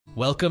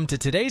Welcome to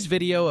today's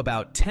video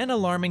about 10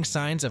 alarming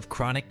signs of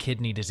chronic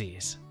kidney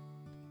disease.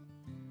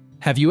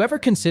 Have you ever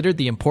considered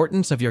the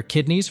importance of your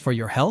kidneys for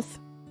your health?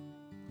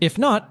 If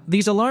not,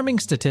 these alarming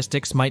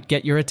statistics might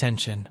get your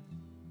attention.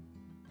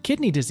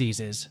 Kidney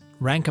diseases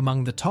rank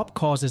among the top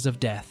causes of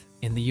death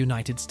in the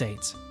United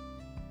States.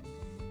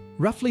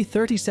 Roughly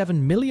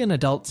 37 million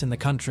adults in the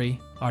country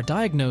are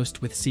diagnosed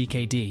with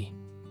CKD,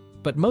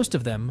 but most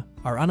of them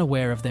are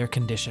unaware of their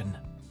condition.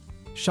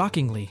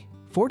 Shockingly,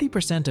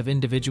 40% of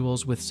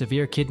individuals with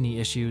severe kidney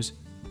issues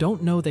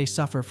don't know they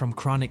suffer from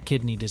chronic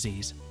kidney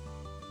disease.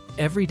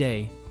 Every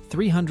day,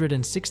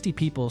 360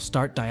 people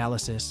start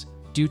dialysis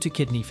due to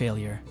kidney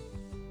failure.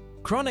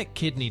 Chronic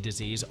kidney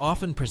disease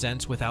often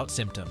presents without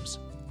symptoms,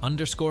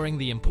 underscoring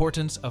the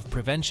importance of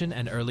prevention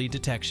and early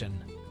detection.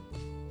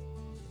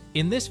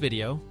 In this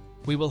video,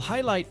 we will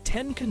highlight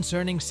 10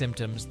 concerning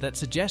symptoms that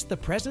suggest the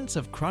presence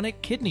of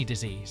chronic kidney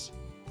disease.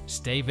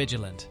 Stay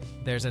vigilant.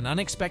 There's an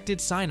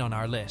unexpected sign on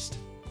our list.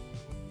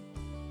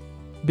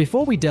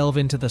 Before we delve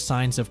into the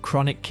signs of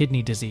chronic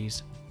kidney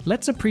disease,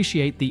 let's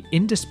appreciate the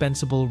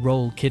indispensable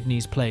role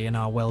kidneys play in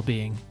our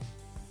well-being.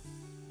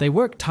 They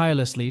work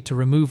tirelessly to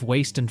remove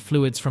waste and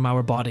fluids from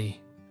our body.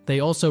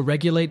 They also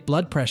regulate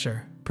blood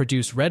pressure,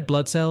 produce red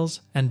blood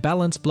cells, and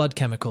balance blood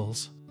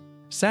chemicals.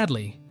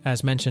 Sadly,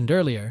 as mentioned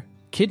earlier,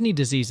 kidney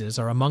diseases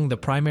are among the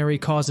primary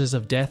causes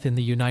of death in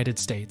the United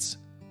States.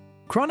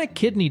 Chronic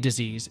kidney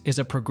disease is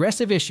a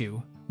progressive issue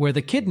where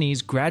the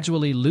kidneys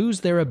gradually lose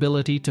their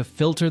ability to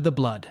filter the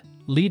blood,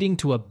 leading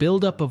to a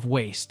buildup of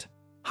waste.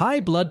 High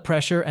blood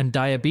pressure and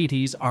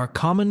diabetes are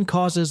common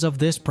causes of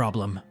this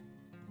problem.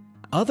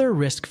 Other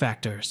risk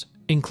factors,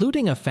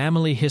 including a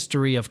family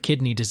history of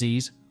kidney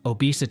disease,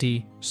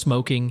 obesity,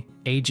 smoking,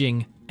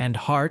 aging, and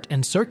heart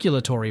and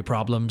circulatory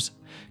problems,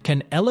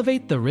 can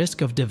elevate the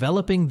risk of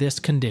developing this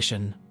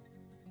condition.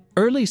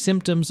 Early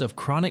symptoms of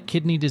chronic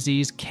kidney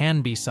disease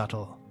can be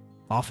subtle,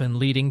 often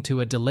leading to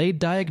a delayed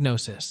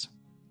diagnosis.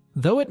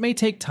 Though it may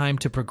take time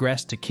to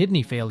progress to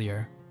kidney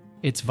failure,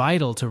 it's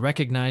vital to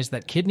recognize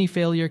that kidney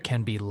failure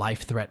can be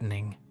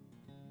life-threatening.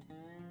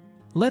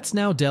 Let's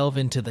now delve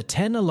into the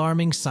 10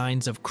 alarming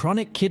signs of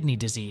chronic kidney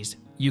disease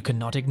you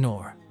cannot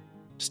ignore.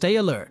 Stay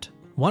alert.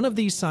 One of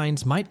these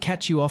signs might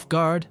catch you off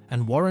guard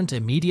and warrant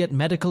immediate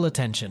medical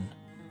attention.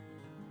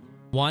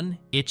 1.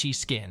 Itchy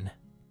skin.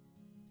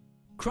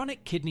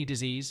 Chronic kidney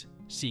disease,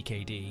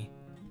 CKD,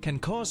 can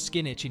cause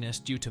skin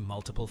itchiness due to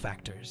multiple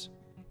factors.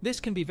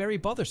 This can be very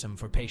bothersome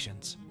for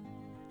patients.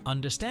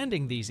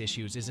 Understanding these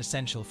issues is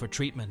essential for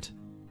treatment.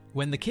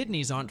 When the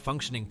kidneys aren't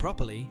functioning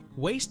properly,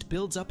 waste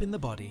builds up in the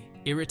body,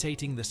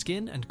 irritating the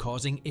skin and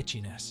causing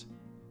itchiness.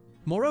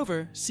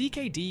 Moreover,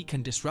 CKD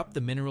can disrupt the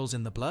minerals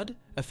in the blood,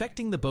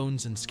 affecting the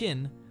bones and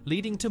skin,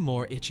 leading to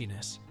more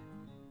itchiness.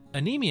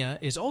 Anemia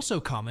is also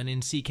common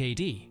in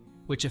CKD,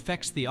 which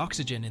affects the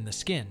oxygen in the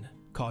skin,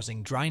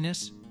 causing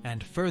dryness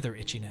and further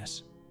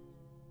itchiness.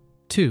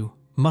 2.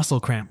 Muscle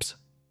cramps.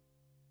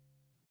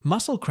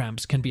 Muscle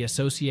cramps can be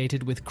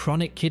associated with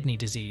chronic kidney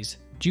disease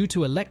due to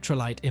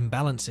electrolyte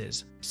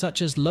imbalances,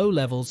 such as low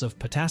levels of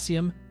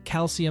potassium,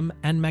 calcium,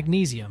 and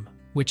magnesium,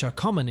 which are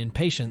common in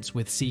patients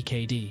with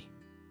CKD.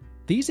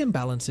 These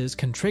imbalances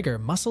can trigger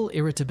muscle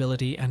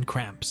irritability and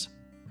cramps.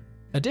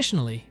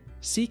 Additionally,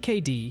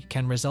 CKD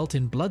can result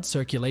in blood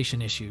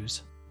circulation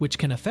issues, which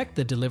can affect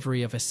the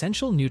delivery of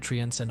essential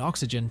nutrients and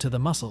oxygen to the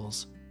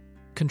muscles,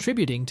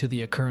 contributing to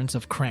the occurrence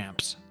of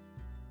cramps.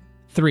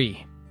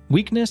 3.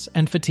 Weakness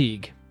and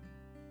fatigue.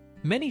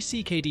 Many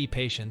CKD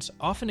patients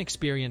often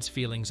experience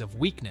feelings of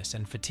weakness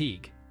and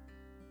fatigue.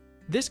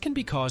 This can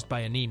be caused by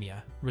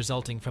anemia,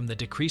 resulting from the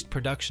decreased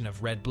production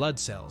of red blood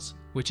cells,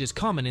 which is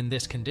common in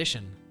this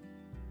condition.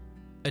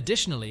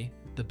 Additionally,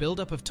 the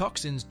buildup of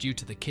toxins due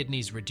to the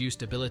kidney's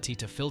reduced ability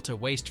to filter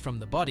waste from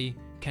the body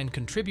can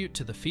contribute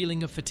to the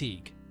feeling of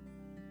fatigue.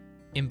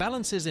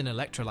 Imbalances in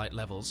electrolyte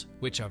levels,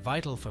 which are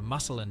vital for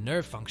muscle and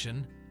nerve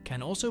function,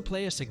 can also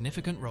play a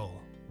significant role.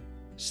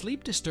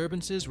 Sleep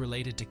disturbances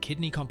related to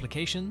kidney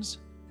complications,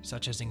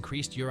 such as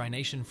increased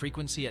urination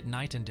frequency at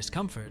night and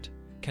discomfort,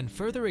 can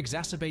further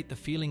exacerbate the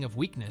feeling of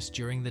weakness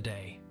during the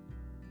day.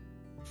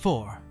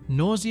 4.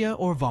 Nausea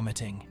or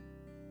vomiting.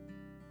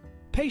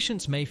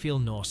 Patients may feel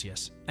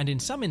nauseous and in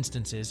some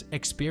instances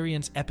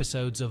experience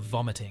episodes of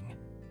vomiting.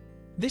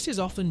 This is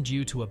often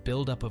due to a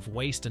buildup of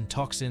waste and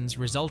toxins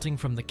resulting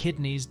from the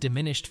kidney's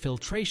diminished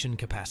filtration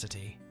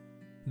capacity.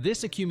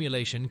 This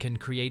accumulation can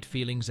create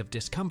feelings of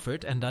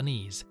discomfort and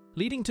unease,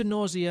 leading to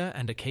nausea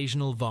and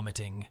occasional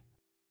vomiting.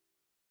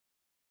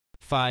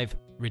 5.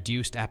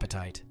 Reduced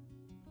appetite.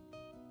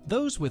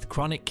 Those with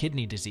chronic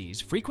kidney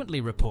disease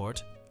frequently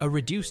report a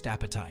reduced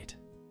appetite.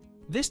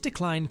 This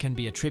decline can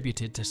be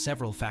attributed to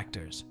several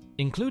factors,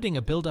 including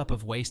a buildup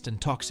of waste and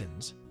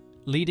toxins,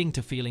 leading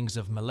to feelings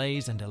of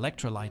malaise and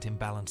electrolyte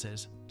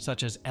imbalances,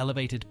 such as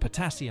elevated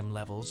potassium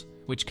levels,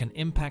 which can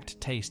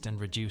impact taste and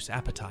reduce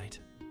appetite.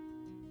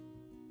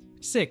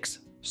 6.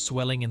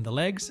 Swelling in the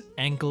legs,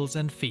 ankles,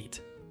 and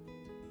feet.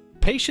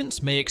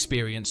 Patients may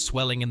experience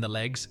swelling in the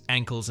legs,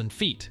 ankles, and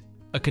feet,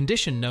 a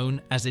condition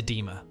known as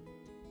edema.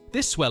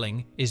 This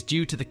swelling is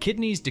due to the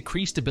kidney's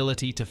decreased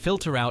ability to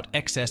filter out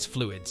excess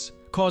fluids,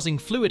 causing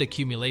fluid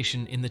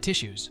accumulation in the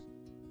tissues.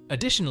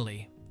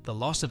 Additionally, the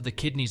loss of the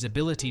kidney's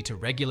ability to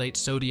regulate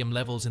sodium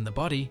levels in the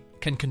body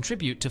can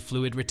contribute to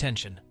fluid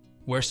retention,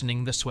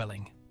 worsening the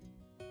swelling.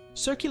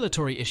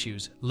 Circulatory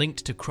issues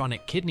linked to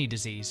chronic kidney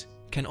disease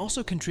can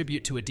also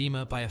contribute to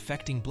edema by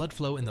affecting blood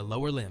flow in the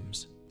lower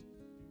limbs.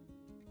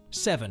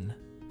 7.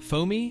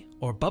 Foamy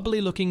or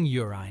bubbly-looking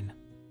urine.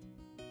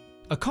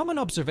 A common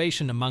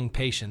observation among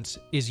patients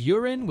is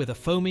urine with a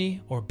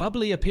foamy or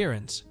bubbly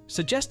appearance,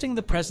 suggesting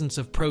the presence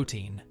of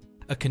protein,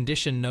 a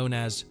condition known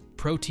as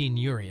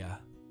proteinuria.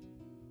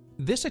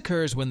 This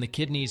occurs when the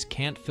kidneys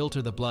can't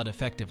filter the blood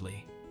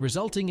effectively,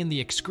 resulting in the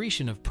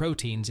excretion of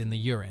proteins in the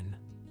urine.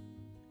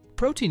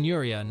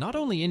 Proteinuria not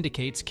only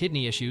indicates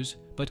kidney issues,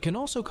 but can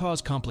also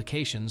cause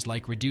complications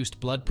like reduced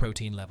blood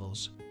protein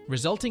levels,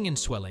 resulting in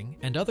swelling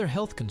and other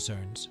health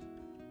concerns.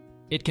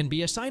 It can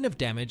be a sign of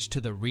damage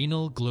to the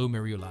renal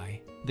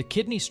glomeruli, the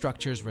kidney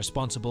structures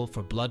responsible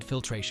for blood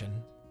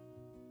filtration.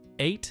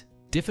 8.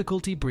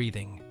 Difficulty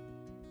breathing.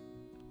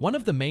 One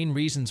of the main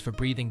reasons for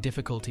breathing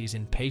difficulties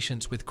in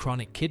patients with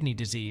chronic kidney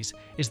disease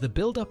is the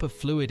buildup of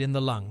fluid in the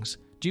lungs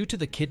due to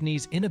the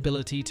kidney's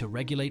inability to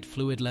regulate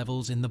fluid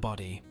levels in the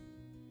body.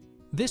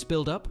 This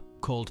buildup,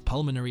 called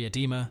pulmonary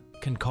edema,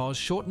 can cause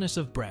shortness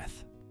of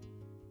breath.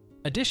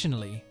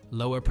 Additionally,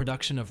 lower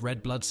production of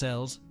red blood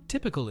cells,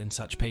 typical in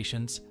such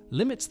patients,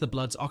 limits the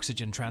blood's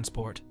oxygen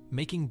transport,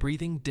 making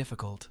breathing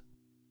difficult.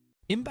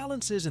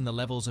 Imbalances in the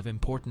levels of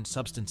important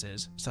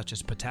substances, such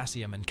as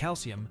potassium and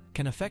calcium,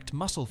 can affect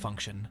muscle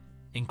function,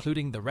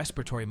 including the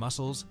respiratory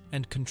muscles,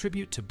 and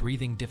contribute to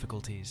breathing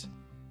difficulties.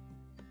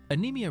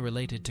 Anemia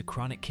related to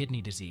chronic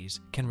kidney disease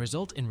can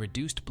result in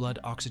reduced blood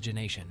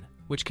oxygenation,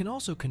 which can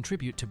also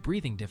contribute to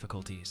breathing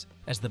difficulties,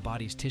 as the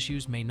body's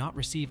tissues may not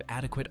receive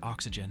adequate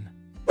oxygen.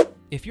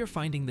 If you're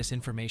finding this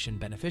information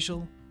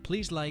beneficial,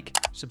 please like,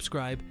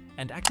 subscribe,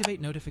 and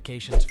activate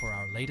notifications for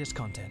our latest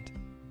content.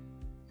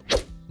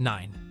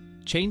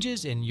 9.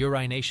 Changes in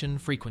urination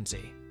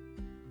frequency.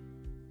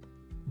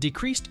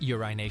 Decreased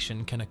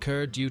urination can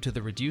occur due to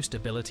the reduced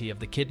ability of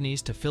the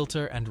kidneys to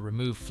filter and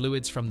remove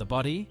fluids from the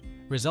body,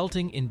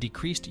 resulting in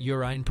decreased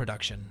urine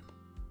production.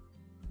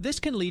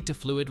 This can lead to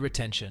fluid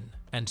retention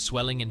and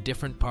swelling in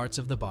different parts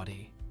of the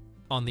body.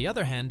 On the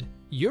other hand,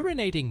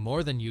 urinating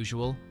more than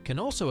usual can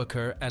also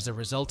occur as a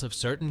result of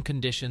certain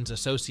conditions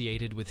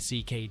associated with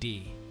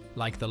CKD,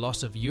 like the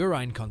loss of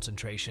urine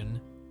concentration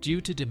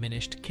due to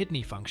diminished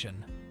kidney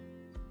function.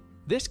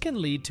 This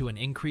can lead to an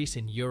increase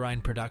in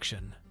urine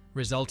production,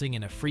 resulting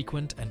in a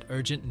frequent and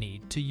urgent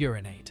need to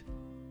urinate.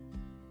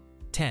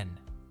 10.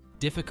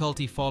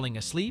 Difficulty falling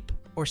asleep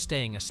or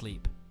staying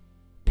asleep.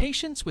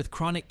 Patients with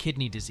chronic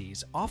kidney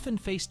disease often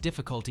face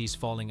difficulties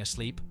falling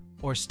asleep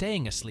or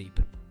staying asleep,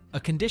 a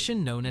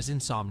condition known as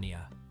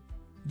insomnia.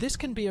 This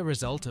can be a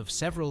result of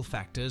several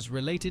factors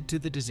related to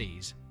the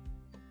disease.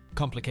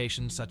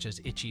 Complications such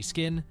as itchy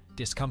skin,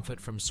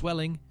 discomfort from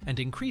swelling, and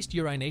increased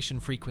urination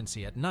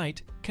frequency at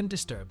night can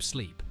disturb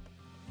sleep.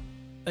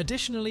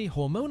 Additionally,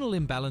 hormonal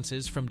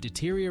imbalances from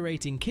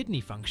deteriorating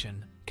kidney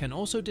function can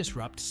also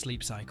disrupt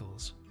sleep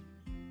cycles.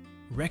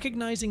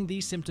 Recognizing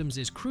these symptoms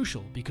is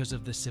crucial because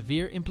of the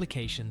severe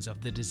implications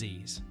of the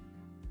disease.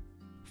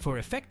 For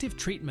effective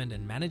treatment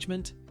and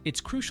management,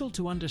 it's crucial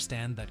to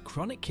understand that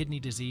chronic kidney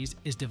disease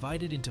is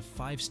divided into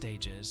 5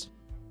 stages.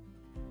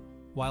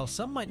 While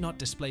some might not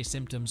display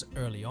symptoms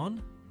early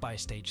on, by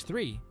stage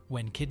 3,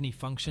 when kidney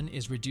function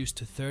is reduced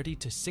to 30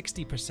 to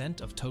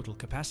 60% of total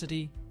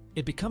capacity,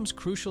 it becomes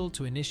crucial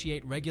to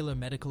initiate regular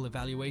medical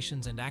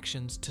evaluations and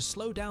actions to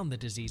slow down the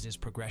disease's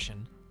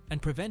progression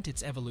and prevent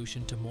its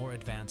evolution to more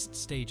advanced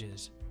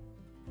stages.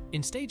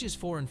 In stages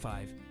 4 and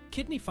 5,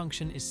 kidney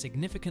function is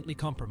significantly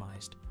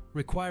compromised,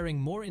 requiring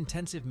more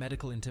intensive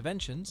medical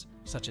interventions,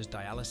 such as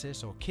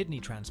dialysis or kidney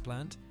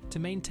transplant, to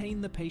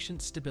maintain the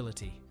patient's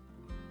stability.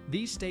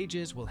 These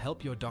stages will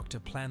help your doctor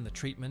plan the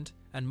treatment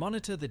and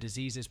monitor the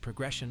disease's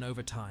progression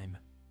over time.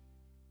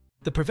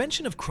 The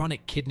prevention of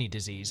chronic kidney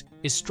disease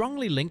is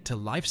strongly linked to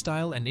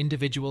lifestyle and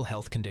individual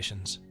health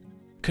conditions.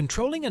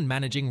 Controlling and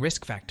managing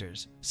risk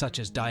factors, such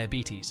as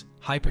diabetes,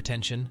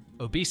 hypertension,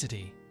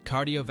 obesity,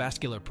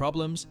 cardiovascular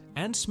problems,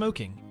 and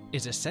smoking,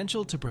 is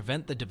essential to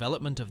prevent the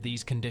development of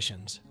these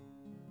conditions.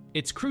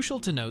 It's crucial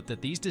to note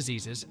that these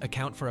diseases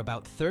account for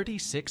about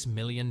 36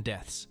 million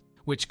deaths,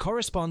 which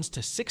corresponds to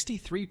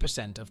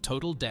 63% of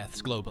total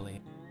deaths globally.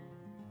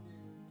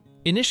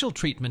 Initial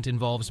treatment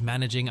involves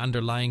managing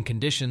underlying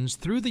conditions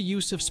through the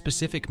use of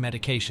specific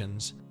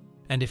medications,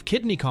 and if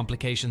kidney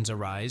complications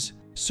arise,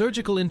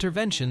 surgical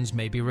interventions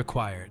may be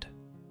required.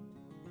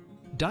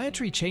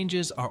 Dietary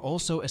changes are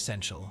also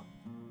essential,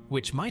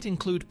 which might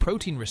include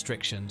protein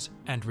restrictions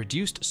and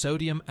reduced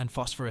sodium and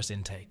phosphorus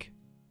intake.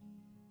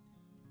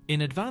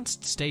 In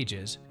advanced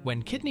stages,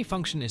 when kidney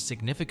function is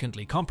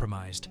significantly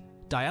compromised,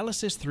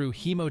 dialysis through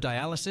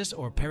hemodialysis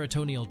or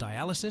peritoneal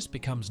dialysis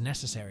becomes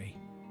necessary.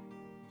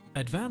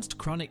 Advanced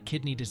chronic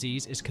kidney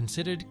disease is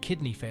considered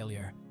kidney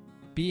failure,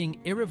 being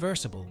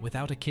irreversible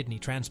without a kidney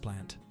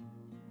transplant.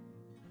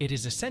 it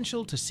is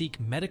essential to seek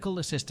medical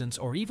assistance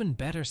or even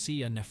better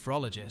see a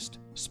nephrologist,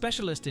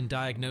 specialist in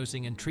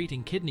diagnosing and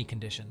treating kidney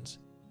conditions,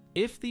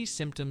 if these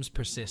symptoms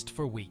persist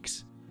for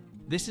weeks.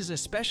 This is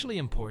especially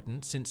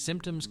important since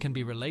symptoms can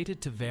be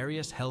related to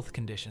various health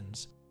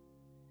conditions.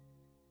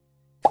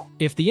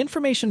 If the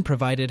information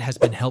provided has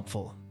been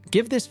helpful,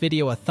 give this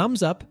video a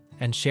thumbs up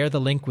and share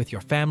the link with your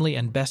family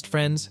and best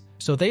friends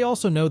so they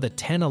also know the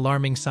 10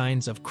 alarming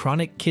signs of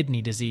chronic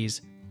kidney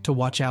disease to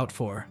watch out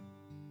for.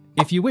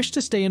 If you wish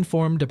to stay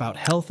informed about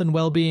health and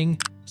well-being,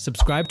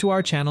 subscribe to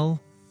our channel,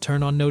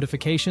 turn on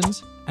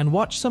notifications, and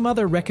watch some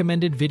other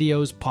recommended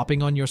videos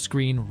popping on your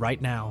screen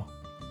right now.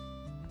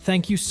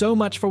 Thank you so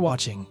much for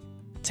watching.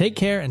 Take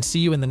care and see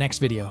you in the next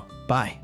video. Bye.